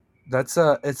That's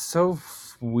it's so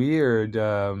weird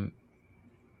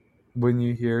when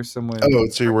you hear someone. Oh,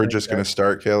 so you were just going to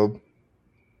start, Caleb?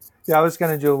 Yeah, I was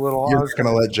going to do a little. You're not going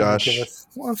to let Josh.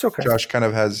 Well, it's okay. Josh kind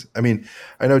of has. I mean,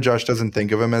 I know Josh doesn't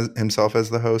think of himself as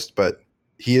the host, but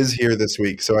he is here this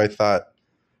week, so I thought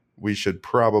we should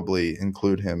probably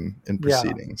include him in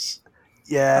proceedings.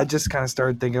 Yeah, I just kind of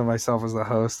started thinking of myself as the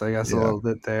host, I guess, a little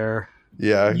bit there.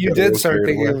 Yeah, you did start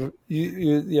thinking of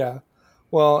you. Yeah,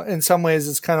 well, in some ways,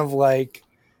 it's kind of like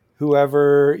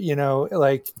whoever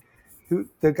like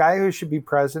the guy who should be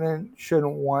president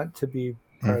shouldn't want to be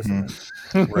president.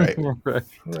 Mm-hmm.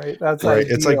 Right. That's right.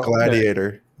 It's like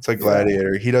Gladiator. It's like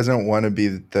Gladiator. He doesn't want to be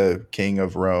the king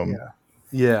of Rome.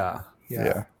 Yeah.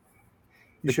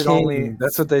 You should only.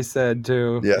 That's what they said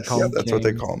too. Yes, that's what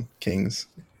they call them. Kings.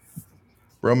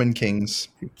 Roman kings.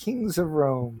 The kings of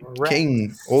Rome.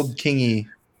 King. Old kingy.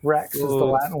 Rex is the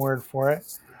Latin word for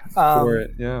it.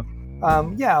 Yeah.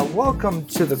 Welcome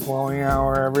to the Glowing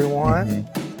Hour, everyone.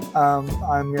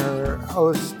 I'm your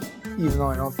host, even though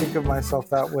I don't think of myself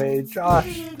that way,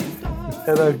 Josh.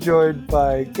 And I'm joined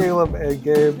by Caleb and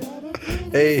Gabe.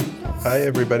 Hey. Hi,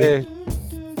 everybody. Hey.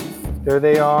 There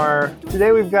they are.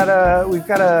 Today we've got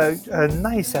a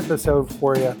nice episode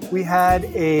for you. We had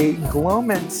a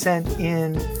glowment sent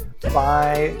in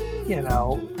by,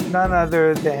 none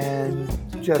other than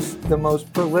just the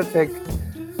most prolific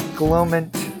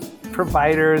glowment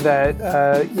provider that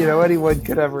anyone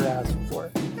could ever ask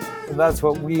for. And that's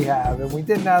what we have. And we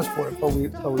didn't ask for it, but we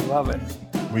love it.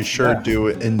 We sure do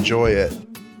enjoy it,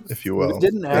 if you will. We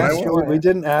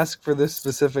didn't ask for this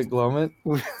specific glowment.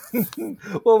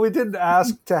 Well, we didn't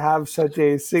ask to have such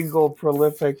a single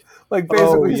prolific,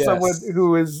 someone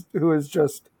who is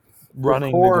just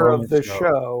running the core of the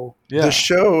show. Yeah. The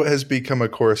show has become a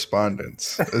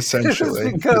correspondence,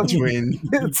 essentially.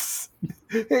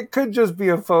 It could just be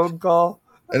a phone call.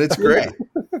 And it's great.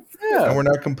 Yeah. And we're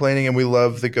not complaining, and we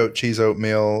love the Goat Cheese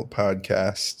Oatmeal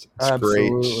podcast. It's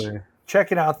great.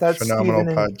 Check it out. That's phenomenal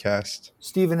podcast.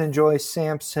 Stephen and Joyce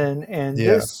Sampson, and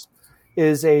this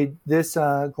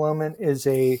glowment is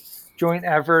a joint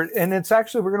effort, and it's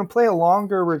actually we're going to play a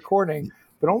longer recording,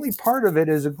 but only part of it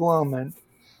is a glowment.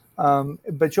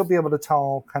 But you'll be able to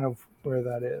tell kind of where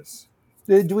that is.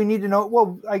 Do we need to know?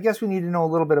 Well, I guess we need to know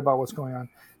a little bit about what's going on.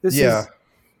 This is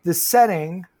the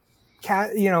setting,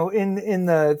 in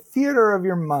the theater of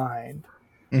your mind.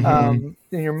 In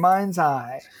your mind's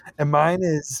eye. And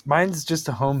mine's just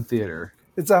a home theater.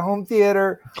 It's a home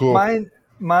theater. Cool.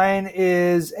 Mine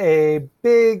is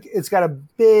it's got a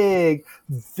big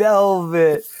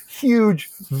huge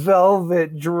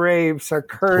velvet drapes, a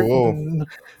curtain.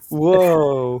 Cool.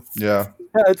 Whoa. Yeah.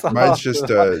 It's mine's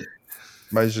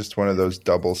just one of those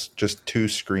doubles, just 2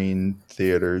 screen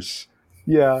theaters.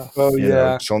 Yeah. Oh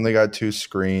yeah. It's only got 2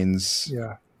 screens.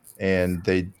 Yeah. And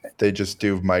they just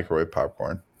do microwave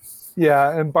popcorn.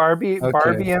 Yeah, and Barbie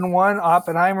in one,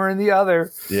 Oppenheimer in the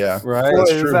other. Yeah, right. Boy,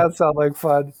 does that sound like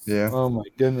fun? Yeah. Oh my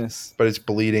goodness. But it's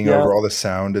bleeding over. All the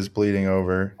sound is bleeding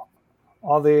over.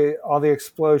 All the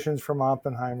explosions from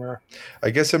Oppenheimer. I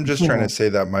guess I'm just trying to say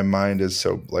that my mind is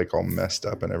so all messed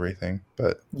up and everything.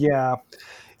 But yeah,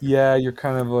 you're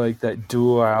kind of like that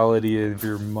duality of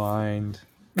your mind.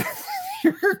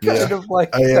 You're kind of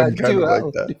like I that am kind duality.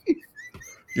 of like that.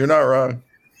 You're not wrong.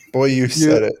 Boy, you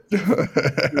said it.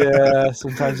 Yeah,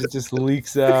 sometimes it just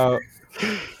leaks out.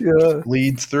 Yeah.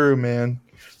 Bleeds through, man.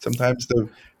 Sometimes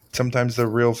the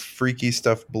real freaky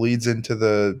stuff bleeds into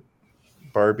the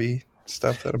Barbie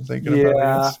stuff that I'm thinking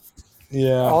about.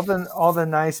 Yeah. All the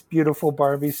nice, beautiful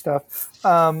Barbie stuff.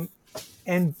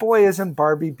 And boy, isn't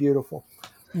Barbie beautiful.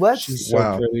 She's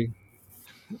so pretty.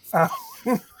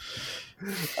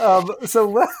 So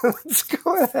let's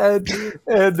go ahead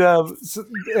and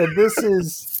this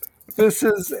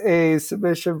is a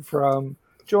submission from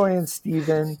Joy and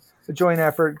Stephen, a joint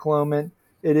effort glowment.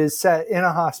 It is set in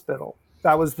a hospital.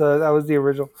 That was the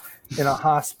original. In a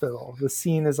hospital. The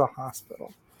scene is a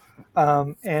hospital,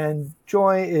 and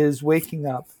Joy is waking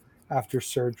up after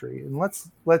surgery. And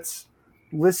let's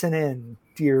listen in,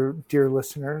 dear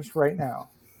listeners, right now.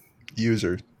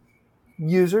 Users.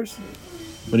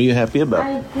 What are you happy about?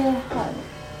 I get a hug.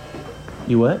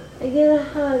 You what? I get a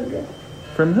hug.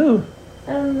 From who?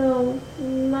 I don't know.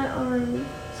 My arm.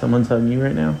 Someone's hugging you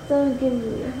right now? Someone give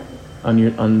me a hug. On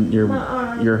your my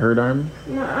arm. Your hurt arm?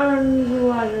 My arm is a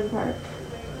water park.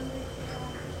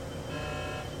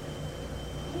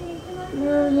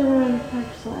 Where's a water park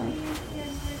slide?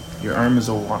 Your arm is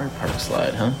a water park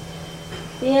slide, huh?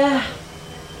 Yeah.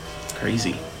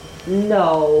 Crazy.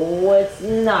 No, it's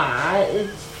not. It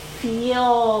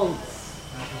feels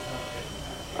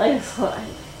like a slide.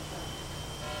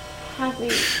 happy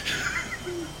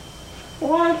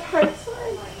water park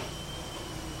slide.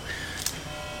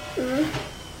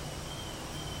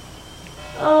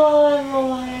 Oh, I'm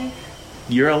alive.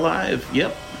 You're alive.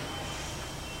 Yep.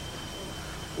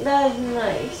 That's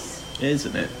nice.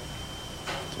 Isn't it?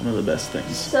 It's one of the best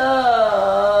things. So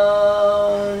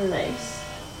nice.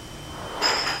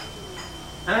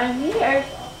 I'm here.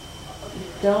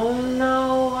 Don't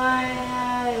know why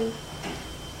I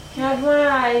have my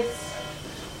eyes.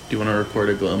 Do you want to record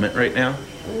a glowment right now?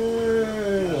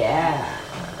 Yeah.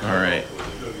 All right.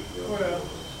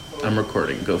 I'm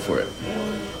recording. Go for it.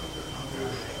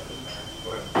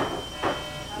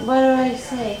 What do I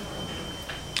say?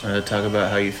 Talk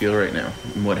about how you feel right now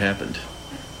and what happened.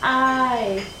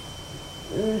 I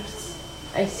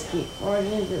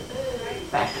skateboarded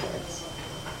backwards.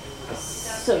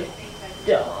 So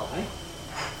dumb.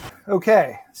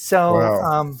 Okay, so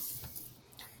Wow.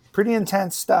 pretty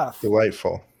intense stuff.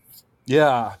 Delightful.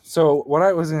 Yeah. So what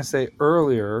I was going to say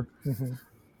earlier Mhm.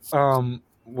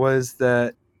 was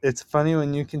that it's funny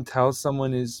when you can tell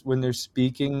someone is when they're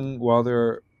speaking while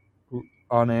they're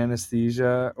on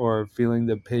anesthesia or feeling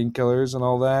the painkillers and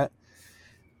all that.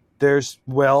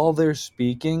 While they're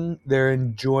speaking, they're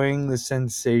enjoying the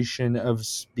sensation of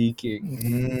speaking.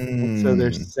 And so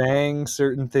they're saying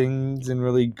certain things in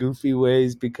really goofy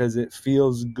ways because it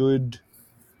feels good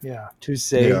Yeah, to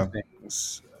say Yeah.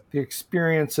 things. the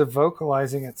experience of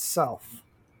vocalizing itself.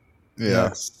 Yeah.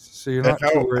 Yes. So you're And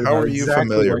not too worried how about are you exactly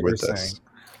familiar what you're with this? saying.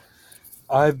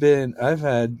 I've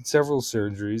had several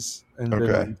surgeries and been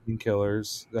Okay. on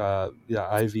painkillers,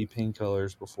 IV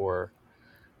painkillers before.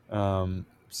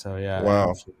 So yeah, I Wow.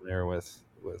 am familiar with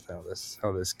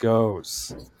how this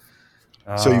goes.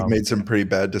 So you've made some pretty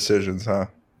bad decisions, huh?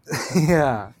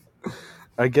 Yeah,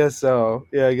 I guess so.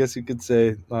 Yeah, I guess you could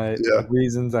say the Yeah.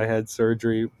 reasons I had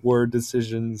surgery were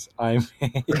decisions I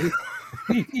made.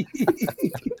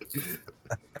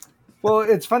 Well,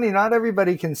 it's funny. Not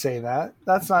everybody can say that.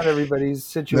 That's not everybody's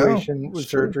situation with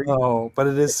it's true. surgery. Oh, but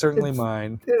it is certainly It's-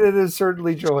 mine. It is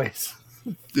certainly Joyce.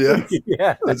 Yeah.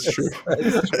 Yeah, That's true.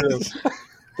 That's true.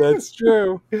 That's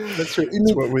true. That's true. I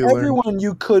mean, what we learned. everyone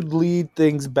you could lead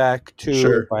things back to.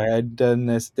 Sure. If I had done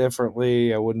this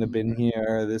differently, I wouldn't have been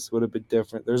here. This would have been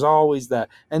different. There's always that,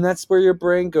 and that's where your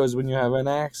brain goes when you have an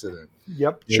accident.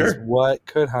 Yep. Is Sure. what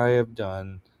could I have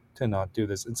done to not do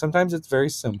this? And sometimes it's very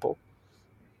simple.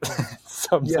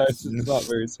 Sometimes Yes. it's not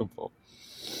very simple.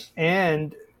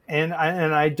 And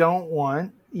I don't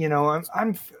want,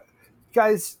 I'm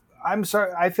guys, I'm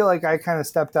sorry. I feel like I kind of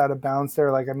stepped out of bounds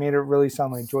there. Like I made it really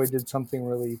sound like Joy did something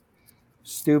really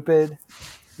stupid.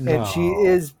 And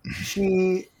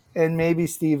she and maybe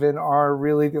Steven are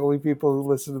really the only people who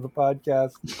listen to the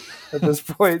podcast at this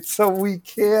point. So we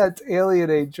can't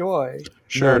alienate Joy.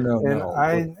 Sure. No.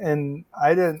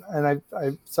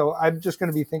 So I'm just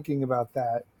going to be thinking about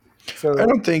that. So I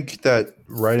don't think that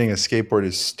riding a skateboard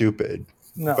is stupid,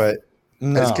 no, but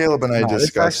No, as Caleb and I it's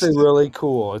discussed, actually really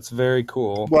cool. It's very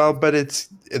cool. well, but it's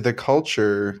the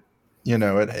culture,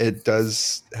 it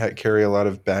does carry a lot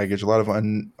of baggage, a lot of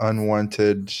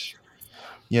unwanted,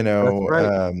 That's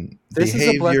right. This is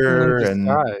a behavior blessing in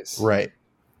and disguise. right.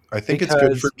 I think it's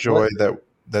good for Because Joy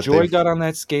that Joy they've- got on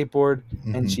that skateboard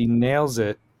Mhm. and she nails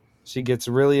it. She gets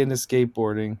really into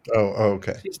skateboarding. Oh,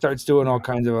 okay. She starts doing all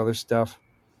kinds of other stuff.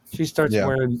 She starts Yeah.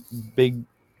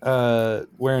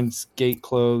 wearing skate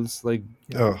clothes, like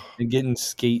Ugh. and getting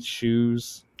skate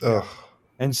shoes, Ugh.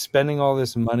 and spending all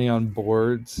this money on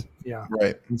boards, yeah,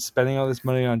 Right. and spending all this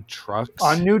money on trucks.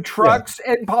 on new trucks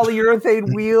and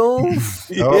polyurethane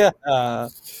wheels. Oh. Yeah,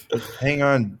 Hang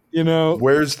on.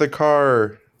 Where's the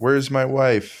car? Where's my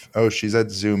wife? Oh, she's at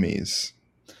Zoomies.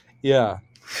 yeah.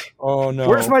 Oh no.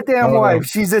 Where's my damn Oh. wife?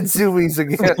 She's at Zoomies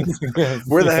again.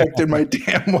 Where the heck did my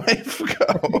damn wife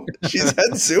go? She's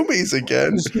at Zoomies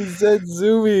again. She said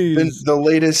Zoomies. The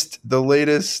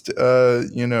latest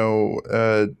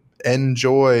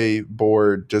Enjoy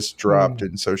board just dropped,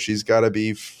 and so she's got to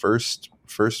be first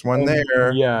one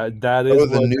there. Yeah, that is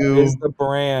the new that is the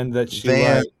brand that she likes.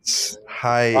 Vans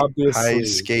high Obviously.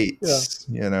 skates.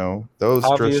 Those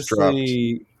just dropped.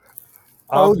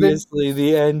 Obviously,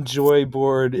 the Enjoy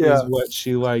board Yeah. is what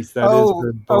she likes. That is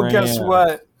her brand. guess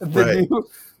what? Right.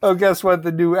 Guess what?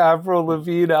 The new Avril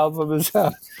Lavigne album is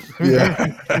out.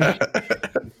 Yeah.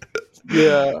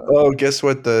 Yeah. Oh, guess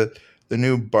what? The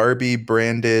new Barbie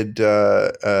branded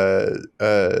Bob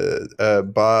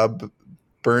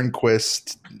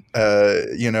Burnquist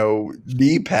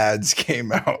knee pads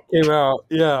came out.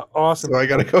 Yeah, awesome. So I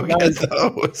gotta go Guys, get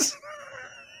those.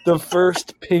 the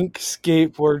first pink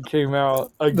skateboard came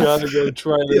out. I gotta go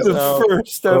try this The out.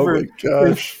 first Oh ever. my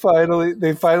gosh.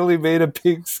 They finally made a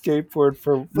pink skateboard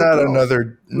for Not girls.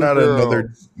 another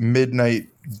midnight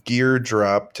gear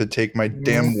drop to take my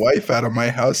damn wife out of my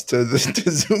house to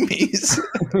Zoomies.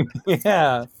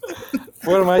 Yeah.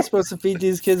 What am I supposed to feed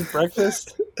these kids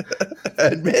breakfast?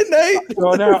 At midnight?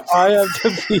 So now I have to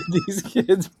feed these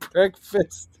kids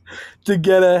breakfast to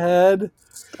get ahead.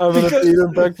 I'm going to feed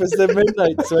them breakfast at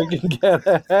midnight so I can get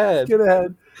ahead. Get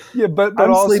ahead. Yeah, but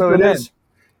I'm also it sleeping is.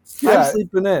 I'm Yeah,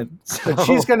 sleeping in. but So-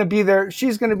 she's gonna be there.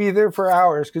 She's gonna be there for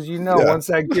hours because Yeah. once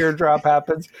that gear drop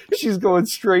happens, she's going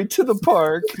straight to the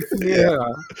park. Yeah.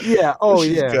 Oh,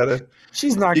 She's yeah. gotta-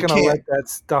 She's not You going to can't- let that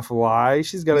stuff lie.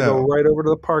 She's got to No. go right over to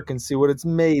the park and see what it's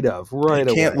made of right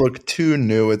It can't away. look too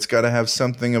new. It's got to have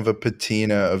something of a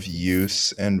patina of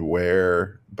use and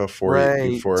wear before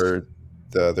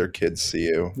the other kids see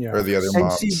you or the other And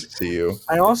moms see, see you.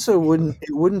 I also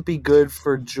wouldn't be good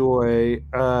for Joy,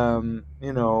 a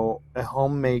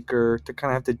homemaker to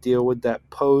kind of have to deal with that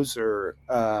poser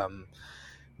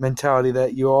mentality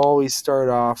that you always start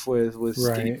off with Right.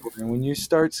 skateboarding. When you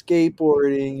start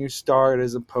skateboarding, you start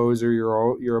as a poser.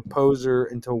 You're a poser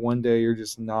until one day you're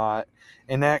just not,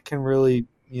 and that can really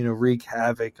wreak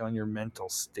havoc on your mental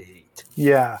state.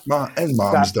 Yeah, And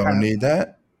moms That don't kind of- need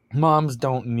that. Moms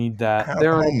don't need that.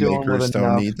 They're already doing with Homemakers don't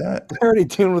enough. need that. They're already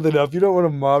doing with enough. You don't want a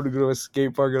mom to go to a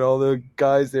skate park and all the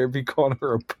guys there be calling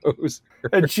her a poser.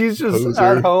 and she's just Poser.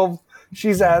 at home.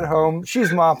 She's at home.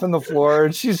 She's mopping the floor,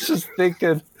 and she's just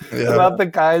thinking Yeah. about the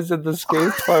guys at the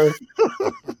skate park.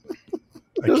 I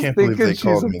Just can't believe they thinking she's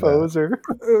called a me that. poser.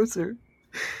 Poser.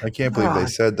 I can't believe they God.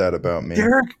 said that about me.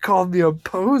 Derek called me a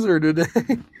poser today.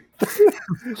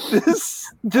 This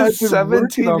I've been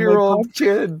working on my 17-year-old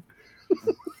kid.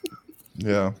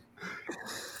 Yeah.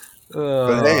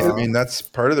 But hey, I mean, that's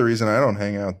part of the reason I don't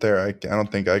hang out there. I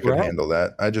don't think I could Right. handle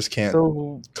that. I just can't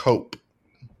So cope.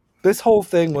 this whole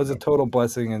thing was a total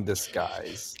blessing in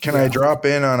disguise. Can I drop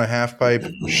in on a half pipe?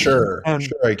 Sure. And-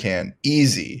 Sure I can.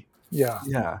 Easy. Yeah.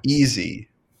 Yeah. Easy.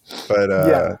 But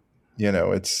Yeah.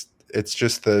 it's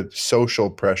just the social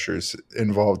pressures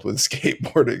involved with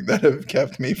skateboarding that have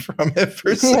kept me from it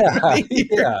for so Yeah, many years.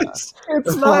 yeah.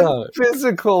 It's not Right.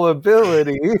 physical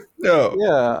ability. No.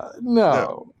 Yeah.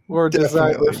 No. Or just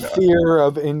like the definitely not. fear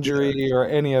of injury or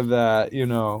any of that,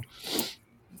 Yeah.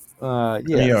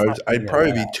 I'd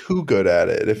probably be too good at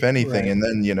it, if anything. Right. And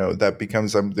then, that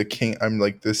becomes I'm the king. I'm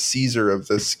like the Caesar of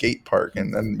the skate park.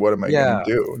 And then what am I Yeah. going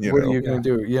to do? What are you going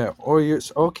to do? Yeah. Or you're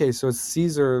okay. So it's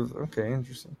Caesar. Okay.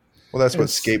 Interesting. Well, that's what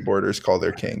It's- skateboarders call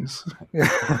their kings.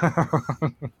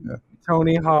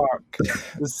 Tony Hawk,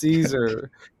 the Caesar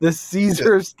of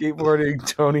skateboarding,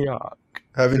 Tony Hawk.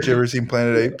 Haven't you ever seen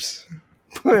Planet Apes?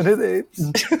 Planet Apes.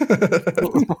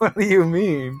 What do you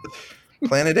mean?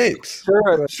 Planet Apes.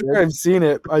 Sure, I've seen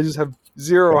it. I just have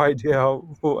zero idea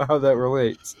how that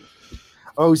relates.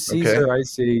 Oh, Caesar, Okay. I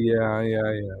see. Yeah.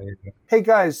 Hey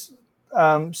guys,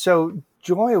 so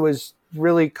Joy was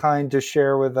really kind to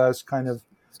share with us kind of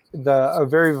a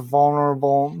very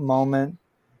vulnerable moment,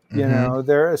 Mhm.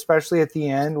 there, especially at the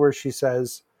end where she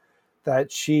says that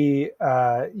she,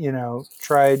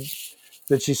 tried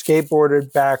that she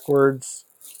skateboarded backwards.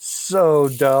 So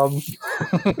dumb.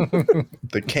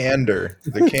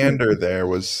 The candor there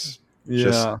was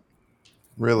Yeah.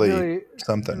 really Really,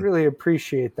 something. really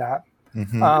appreciate that.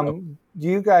 Mhm. Do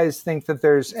you guys think that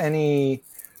there's any,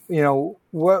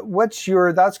 what's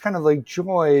your, that's kind of like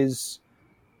Joy's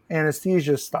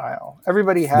anesthesia style.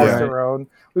 Everybody has Yeah. their own.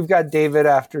 We've got David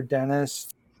after Dennis.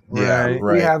 Yeah, Right.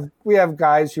 right. We have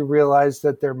guys who realize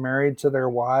that they're married to their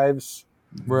wives.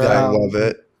 Right. I love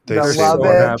it. They They're say love so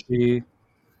that. it. happy.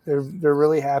 They're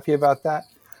really happy about that.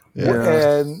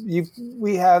 Yeah. And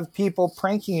we have people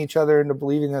pranking each other into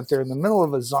believing that they're in the middle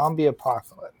of a zombie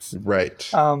apocalypse. Right.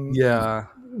 Yeah.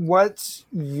 What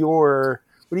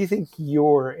do you think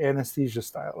your anesthesia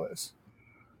style is?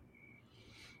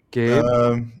 Gabe.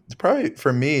 Probably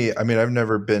for me, I mean, I've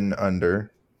never been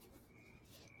under.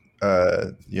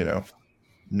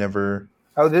 Never.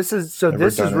 Oh, this is Never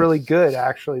this is done it. really good.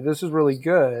 Actually, this is really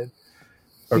good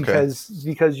Okay. because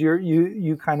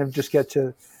you kind of just get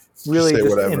to really say just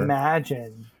whatever.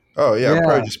 imagine. Oh yeah, Yeah. I'll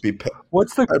probably just be.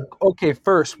 What's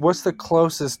first, what's the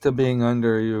closest to being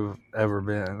under you've ever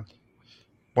been?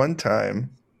 One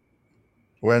time,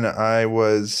 when I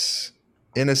was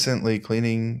innocently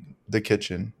cleaning the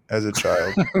kitchen as a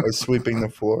child, I was sweeping the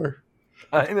floor.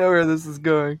 I know where this is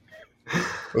going.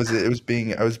 I was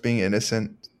being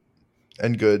innocent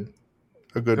and good,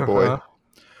 a good boy. Uh-huh.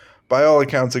 By all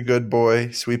accounts, a good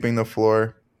boy, sweeping the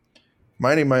floor,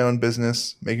 minding my own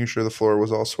business, making sure the floor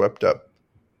was all swept up.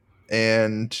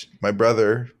 and my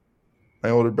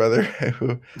older brother,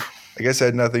 who I guess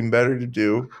had nothing better to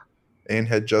do and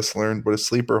had just learned what a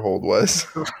sleeper hold was,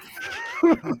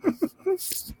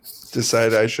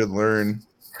 decided I should learn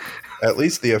at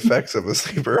least the effects of a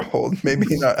sleeper hold,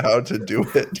 maybe not how to do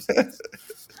it.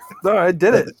 No, I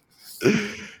did it.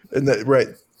 And that, right,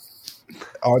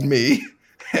 on me.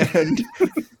 And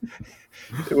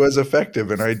it was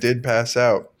effective, and I did pass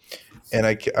out. And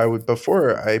I would,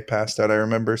 before I passed out, I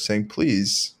remember saying,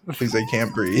 please, I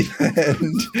can't breathe.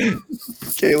 And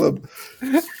Caleb,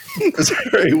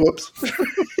 sorry, whoops.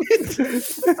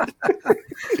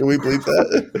 Can we bleep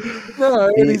that? No,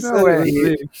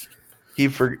 he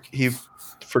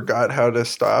forgot how to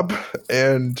stop,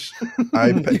 and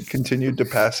I continued to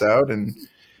pass out, and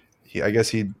I guess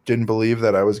he didn't believe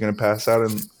that I was going to pass out,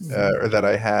 and or that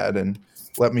I had, and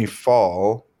let me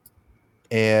fall.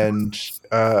 And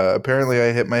apparently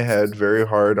I hit my head very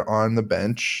hard on the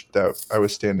bench that I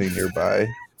was standing nearby.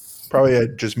 Probably I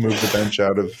just moved the bench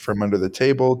from under the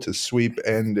table to sweep,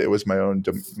 and it was my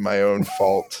own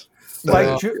fault.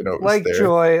 Like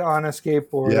Joy on a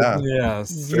skateboard. Yeah.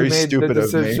 Yes. Very stupid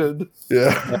of me.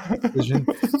 Yeah.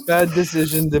 Bad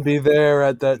decision to be there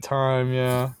at that time.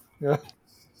 Yeah. Yeah.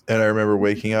 And I remember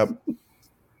waking up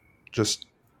just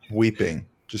weeping,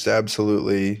 just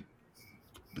absolutely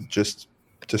just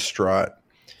distraught.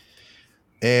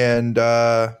 And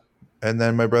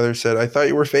then my brother said, I thought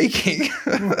you were faking.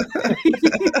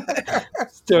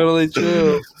 It's totally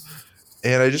true.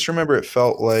 And I just remember it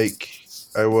felt like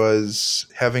I was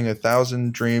having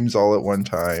 1,000 dreams all at one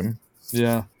time.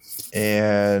 Yeah.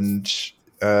 And,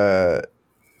 it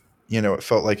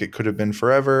felt like it could have been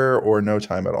forever or no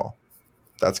time at all.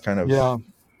 That's kind of,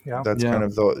 that's kind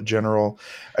of the general.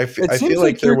 I feel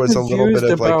like there was a little bit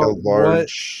of like a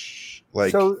large,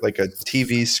 like a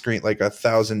TV screen, like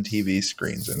 1,000 TV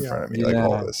screens in front of me, like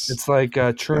all this. It's like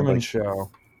a Truman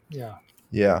Show. Yeah.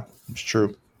 Yeah, it's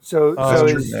true. So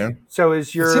is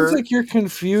your? It seems like you're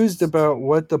confused about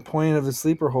what the point of a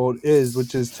sleeper hold is,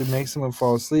 which is to make someone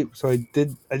fall asleep. So I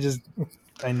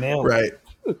nailed it. Right.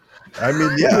 I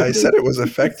mean, yeah, I said it was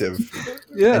effective.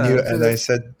 Yeah. And I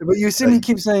said, but you seem to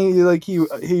keep saying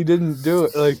he didn't do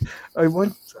it. Like I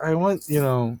want you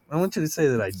to say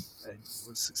that I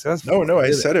was successful. No,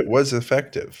 I said it was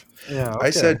effective. Yeah. Okay. I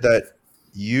said that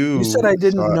you said I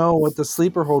didn't know what the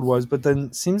sleeper hold was, but then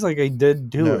it seems like I did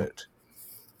do it.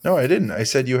 No, I didn't. I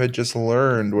said you had just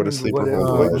learned what a sleeper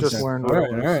hold was. Just learned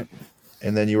all right.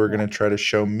 And then you were going to try to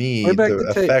show me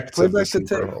the effects of the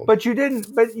sleeper hold. But you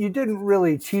didn't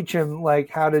really teach him like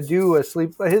how to do a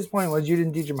sleep. His point was you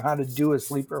didn't teach him how to do a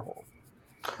sleeper hold.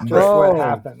 Just what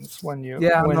happens when you?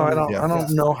 Yeah, I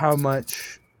don't know how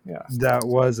much. Yeah, that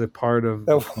was a part of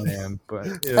the plan,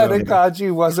 but pedagogy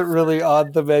wasn't really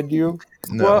on the menu.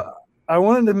 No. Well, I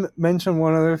wanted to mention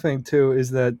one other thing too,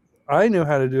 is that I knew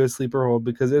how to do a sleeper hold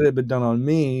because it had been done on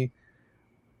me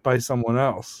by someone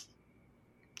else.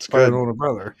 It's by good. An older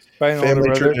brother.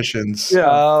 Family traditions. Yeah.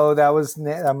 Oh, that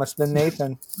must have been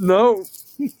Nathan. No.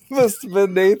 Must have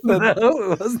been Nathan.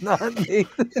 No, it was not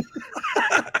Nathan.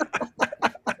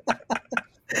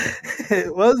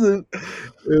 It wasn't.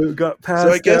 It got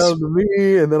passed down to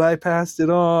me, and then I passed it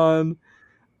on.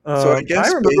 So I guess I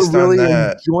remember based really on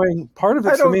that, enjoying. Part of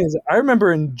it for me is I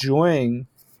remember enjoying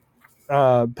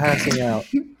passing out.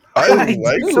 I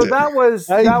liked it. So that was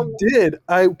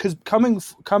because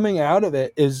coming out of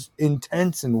it is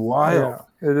intense and wild.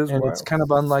 Yeah, it is, and wild. It's kind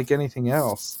of unlike anything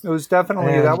else. It was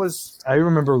definitely I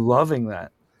remember loving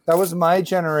that. That was my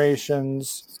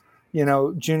generation's,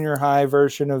 junior high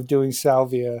version of doing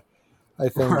salvia. I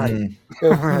think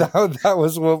that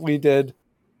was what we did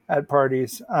at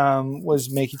parties,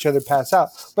 was make each other pass out.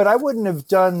 But I wouldn't have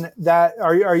done that.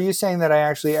 Are you saying that I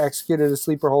actually executed a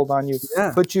sleeper hold on you,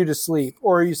 put you to sleep?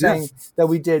 Or are you saying that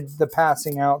we did the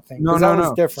passing out thing? No, that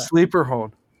was different. Sleeper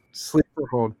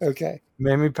hold. Okay.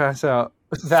 Made me pass out.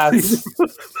 That's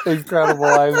incredible.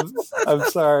 I'm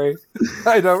sorry.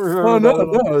 I don't remember. Oh,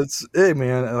 no. Hey,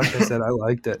 man. Like I said, I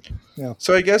liked it. Yeah.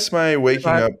 So I guess my waking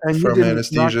up from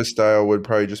anesthesia style would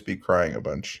probably just be crying a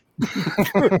bunch.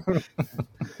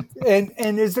 And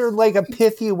is there like a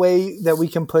pithy way that we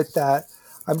can put that?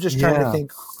 I'm just trying to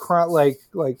think. Like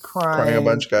crying a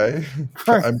bunch guy.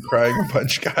 I'm crying a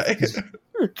bunch guy.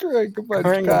 Crying a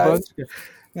bunch guy.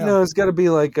 Yeah. It's got to be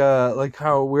like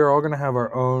how we're all going to have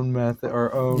our own method,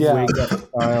 our own wake up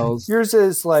styles. Yours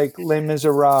is like Les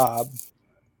Miserables.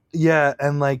 Yeah,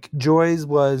 and like Joy's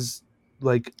was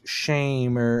like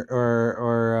shame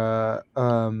or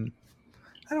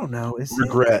I don't know.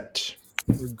 Regret.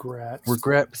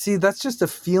 Regret. See, that's just a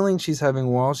feeling she's having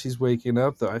while she's waking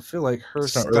up, though. I feel like her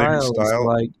style is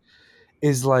like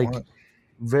is like What?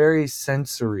 very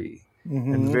sensory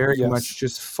and very Yes. much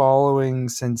just following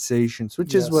sensations,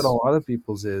 which is what Yes. a lot of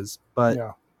people's is. But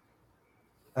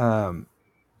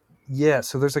Yeah.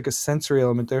 so there's like a sensory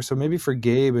element there. So maybe for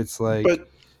Gabe, it's like But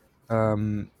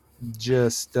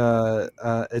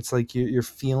it's like you're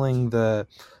feeling the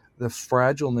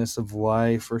fragileness of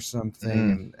life or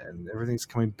something, and everything's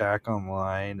coming back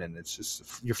online, and it's just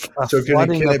you're so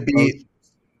flooding can of it be?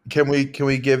 Can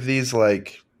we give these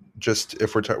like just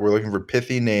if we're looking for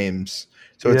pithy names?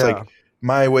 So it's like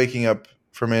my waking up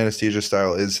from anesthesia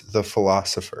style is the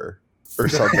philosopher or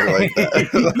something like that.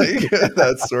 Like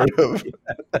that's sort of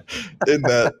in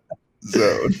that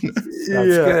zone. That's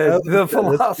good. The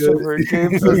philosopher.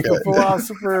 Gabe's is the Okay.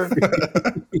 philosopher.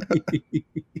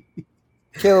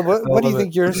 Caleb, what do you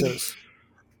think yours is?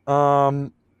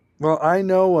 Well, I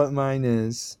know what mine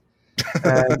is.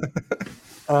 And,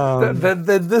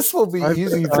 then this will be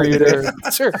easy for you to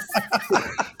answer.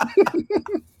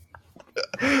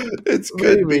 It's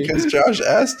good because Josh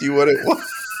asked you what it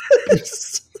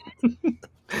was.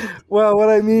 Well, what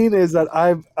I mean is that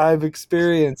I've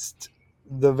experienced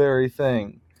the very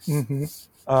thing. Mm-hmm.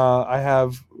 I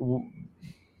have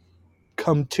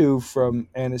come to from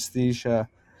anesthesia,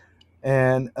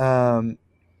 and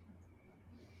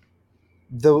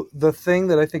the thing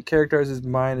that I think characterizes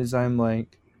mine is I'm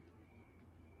like,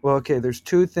 well, okay, there's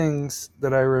two things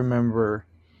that I remember.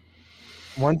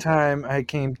 One time I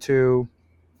came to,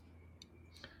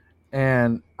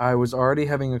 and I was already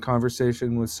having a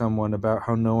conversation with someone about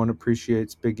how no one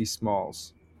appreciates Biggie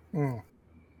Smalls. Mm.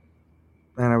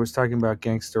 And I was talking about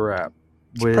gangster rap.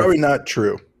 It's probably not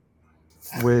true.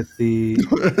 With the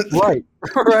right.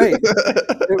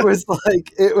 It was like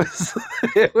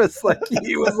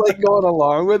he was like going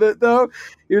along with it though.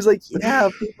 He was like, yeah,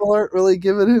 people aren't really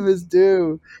giving him his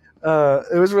due.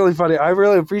 It was really funny. I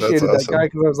really appreciated that guy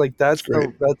because I was like, that's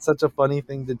such a funny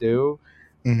thing to do,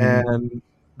 and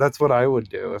that's what I would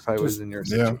do if I was in your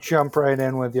situation. Jump right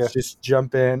in with you. Just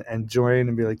jump in and join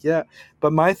and be like, yeah.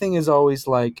 But my thing is always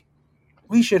like,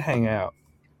 we should hang out.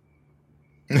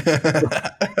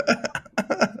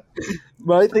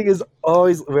 My thing is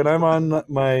always when I'm on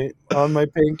my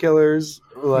painkillers,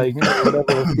 like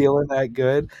whatever, feeling that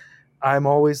good, I'm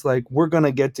always like, we're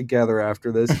gonna get together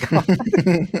after this.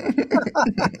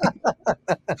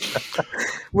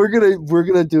 we're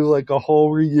gonna do like a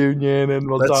whole reunion, and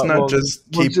let's not just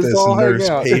keep this nurse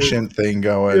patient thing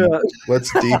going. Yeah.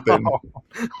 Let's deepen.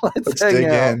 Let's dig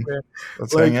in. Man.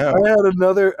 Let's hang out.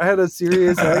 I had a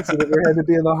serious accident where I had to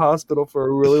be in the hospital for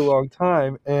a really long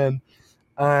time, and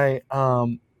and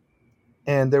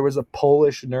there was a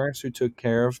Polish nurse who took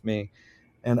care of me,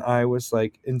 and I was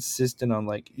like insistent on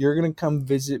like, you're gonna come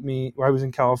visit me. I was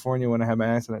in California when I had my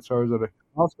accident, so I was at a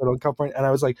hospital in California, and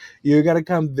I was like, you gotta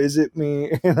come visit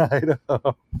me in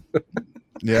Idaho.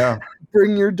 Yeah.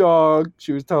 Bring your dog.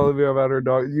 She was telling me about her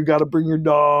dog. You gotta bring your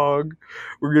dog.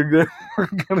 We're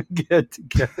gonna get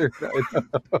together in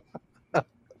Idaho.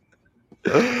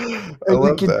 And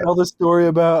you can tell the story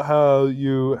about how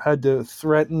you had to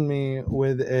threaten me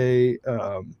with a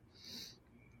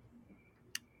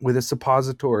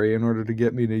suppository in order to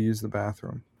get me to use the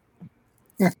bathroom.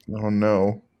 Oh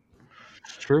no!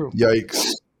 It's true.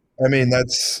 Yikes! I mean,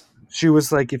 She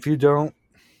was like, if you don't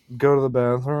go to the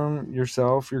bathroom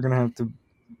yourself, you're gonna have to.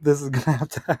 This is gonna have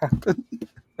to happen.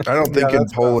 I don't think in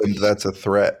Poland that's a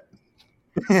threat.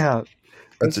 Yeah,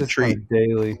 that's a treat.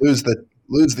 Daily.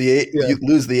 Lose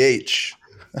the H.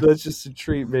 That's just a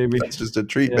treat, baby. That's just a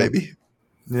treat, baby.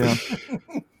 Yeah.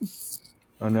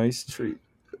 A nice treat.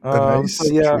 A nice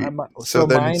treat.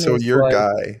 So your like,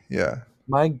 guy, yeah.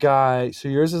 My guy. So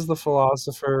yours is the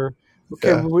philosopher.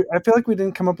 Okay, I feel like we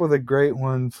didn't come up with a great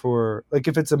one for like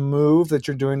if it's a move that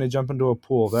you're doing to jump into a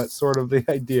pool. That's sort of the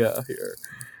idea here.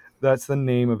 That's the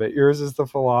name of it. Yours is the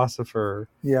philosopher.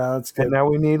 Yeah, that's good. And now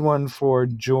we need one for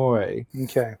joy.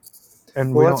 Okay.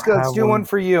 And let's do one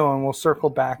for you, and we'll circle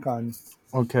back on.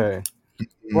 Okay.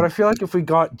 But I feel like if we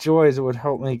got joys, it would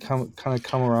help me come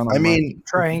around. I mean,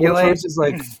 triangulate. Hers is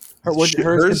like hers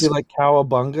could be like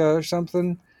cowabunga or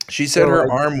something. She said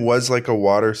her arm was like a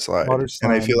water slide,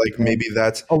 and I feel like maybe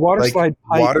that's a water slide.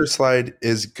 Water slide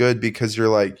is good because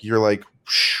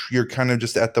you're kind of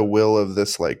just at the will of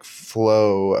this like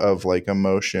flow of like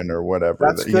emotion or whatever.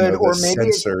 That's good. Or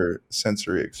maybe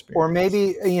sensory experience. Or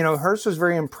maybe hers was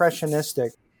very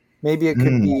impressionistic. Maybe it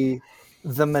could be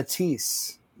the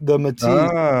Matisse. The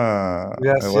Matisse. Ah,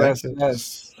 yes.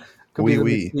 Could be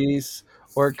the Matisse,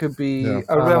 or it could be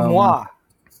Renoir.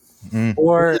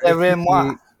 Or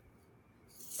Renoir.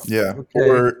 Yeah,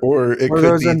 okay. or it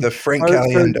could be the Frank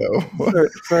Caliendo.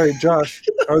 Sorry, Josh.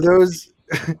 Are those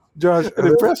Josh, An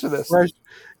impressionist.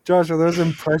 Josh, are those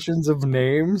impressions of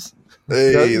names?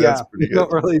 Hey, Yeah. that's pretty They don't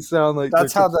good. really sound like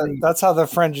That's they're how the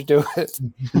French do it.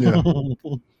 Yeah.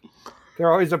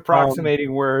 They're always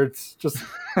approximating words, just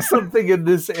something in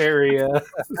this area.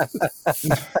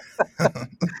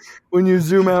 When you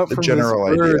zoom out The from general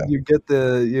this word, idea. you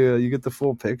get the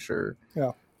full picture.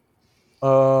 Yeah.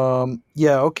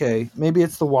 Yeah, okay. Maybe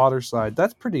it's the water slide.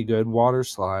 That's pretty good. Water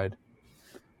slide.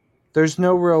 There's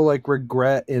no real like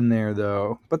regret in there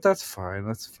though, but that's fine.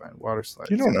 That's fine. Water slide.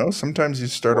 You don't know. Sometimes you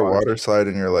start a water slide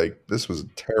and you're like, this was a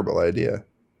terrible idea.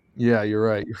 Yeah, you're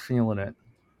right. You're feeling it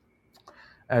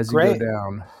as Great. you go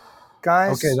down.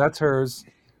 Guys, Okay, that's hers.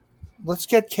 let's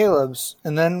get Caleb's,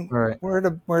 and then All right.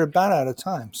 we're about out of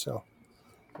time. So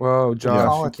Whoa, Josh,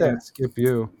 Call you it there. can't skip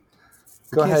you.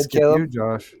 We Go can't ahead, skip Caleb. you,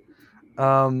 Josh.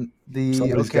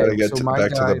 Somebody's got to get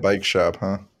back to the bike shop,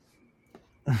 huh?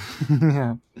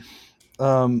 Yeah.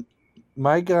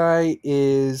 My guy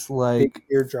is like, big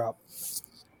eardrop.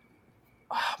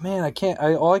 oh, man,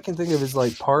 all I can think of is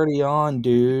like Party On,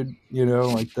 dude. You know,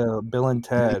 like the Bill and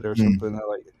Ted or something.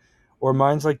 Or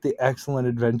mine's like The Excellent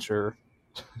Adventure.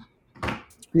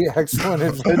 The Excellent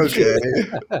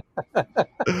Adventure. Okay.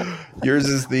 Yours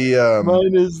is the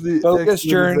Mine is the Focus Excellent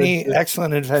Journey, Adventure.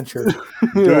 Excellent Adventure.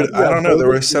 dude. I don't know. There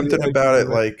was Focus something Journey, about it,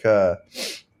 Excellent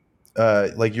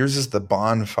like yours is the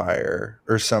bonfire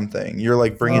or something. You're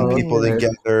like bringing people okay.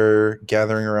 together,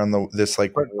 gathering around this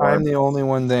like. But warm- I'm the only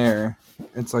one there.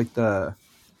 It's like the.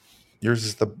 Yours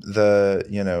is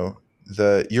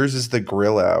yours is the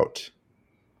grill out.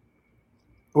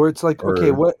 Or it's like, Or-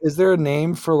 okay, what is there a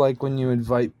name for like when you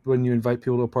invite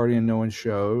people to a party and no one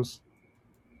shows?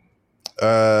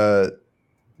 You're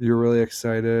really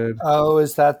excited. Oh,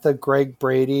 is that the Greg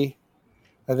Brady?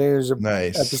 I think there's a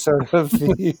Nice. episode of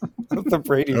the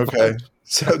Brady. Okay, Bunch.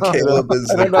 so Caleb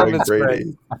is I the don't know if Greg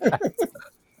it's Brady.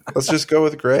 Let's just go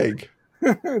with Greg.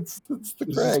 it's the This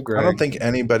is Greg. Greg. I don't think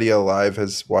anybody alive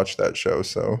has watched that show,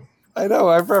 so I know.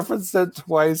 I've referenced it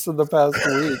twice in the past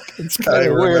week. It's I kind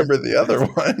of weird. remember the other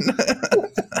one.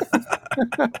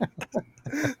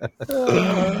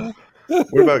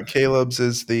 What about Caleb's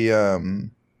is the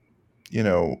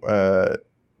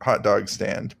hot dog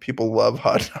stand. People love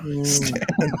hot dog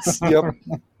stands. Yep.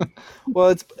 Well,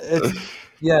 it's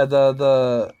yeah,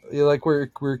 the like we're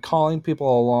calling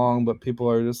people along, but people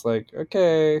are just like,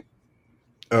 okay.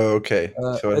 Oh, okay.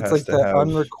 So it it's has like to the have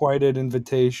unrequited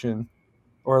invitation,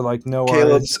 or like no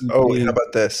Caleb's. RSVP. Oh, how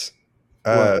about this?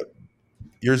 What?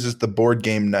 Yours is the board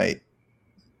game night.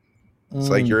 It's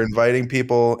like you're inviting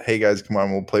people. Hey guys, come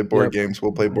on, we'll play board games.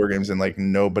 We'll play board games, and like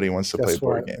nobody wants to play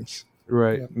board games.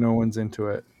 Right. Yep. No one's into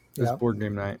it. It's Yep. board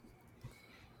game night.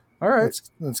 All right.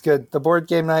 That's good. The board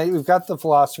game night. We've got the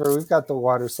philosopher. We've got the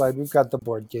water slide. We've got the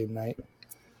board game night.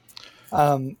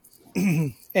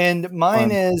 And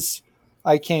mine is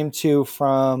I came to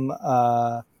from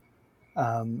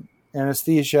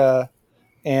anesthesia,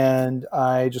 and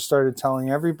I just started telling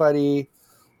everybody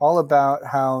all about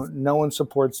how no one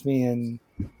supports me in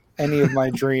any of my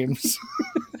dreams.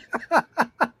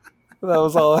 That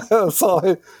was all.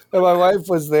 And my wife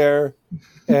was there,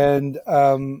 and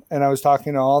I was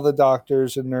talking to all the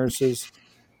doctors and nurses,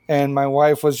 and my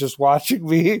wife was just watching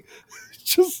me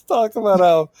just talk about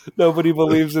how nobody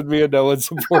believes in me and no one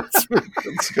supports me.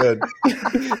 That's good.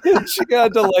 And she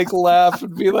had to like laugh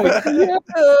and be like, "Yeah,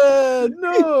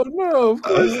 no, of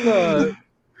course not.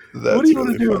 That's What do you really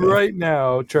want to do funny. right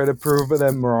now? Try to prove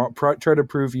them wrong. Try to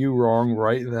prove you wrong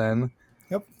right then.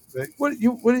 Yep. What do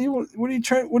you want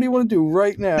to do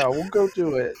right now? We'll go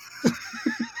do it.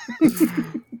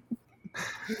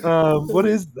 What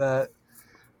is that?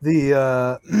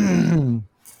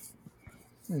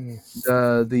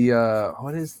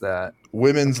 What is that?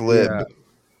 Women's lib. Yeah.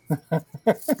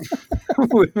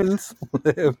 Women's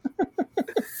lib.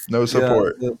 No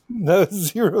support. no,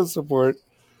 zero support."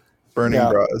 Burning Yeah.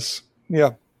 bras.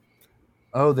 Yeah.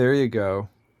 Oh, there you go.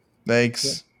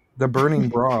 Thanks. The burning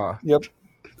bra. Yep.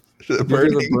 The The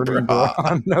burning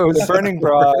bra. No, The burning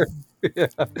bra. Yeah.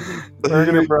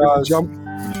 Burning bras. You're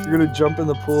gonna jump in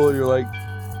the pool. And you're like,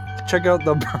 check out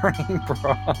the burning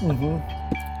bra.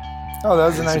 Oh, that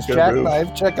was a That's a nice good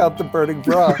jackknife. Check out the burning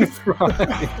bra.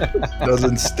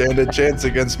 Doesn't stand a chance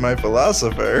against my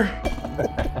philosopher.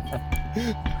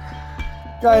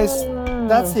 Guys,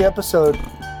 that's the episode.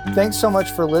 Thanks so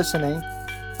much for listening.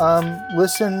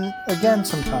 Listen again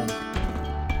sometime.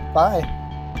 Bye.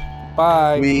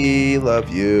 Bye. We love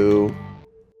you.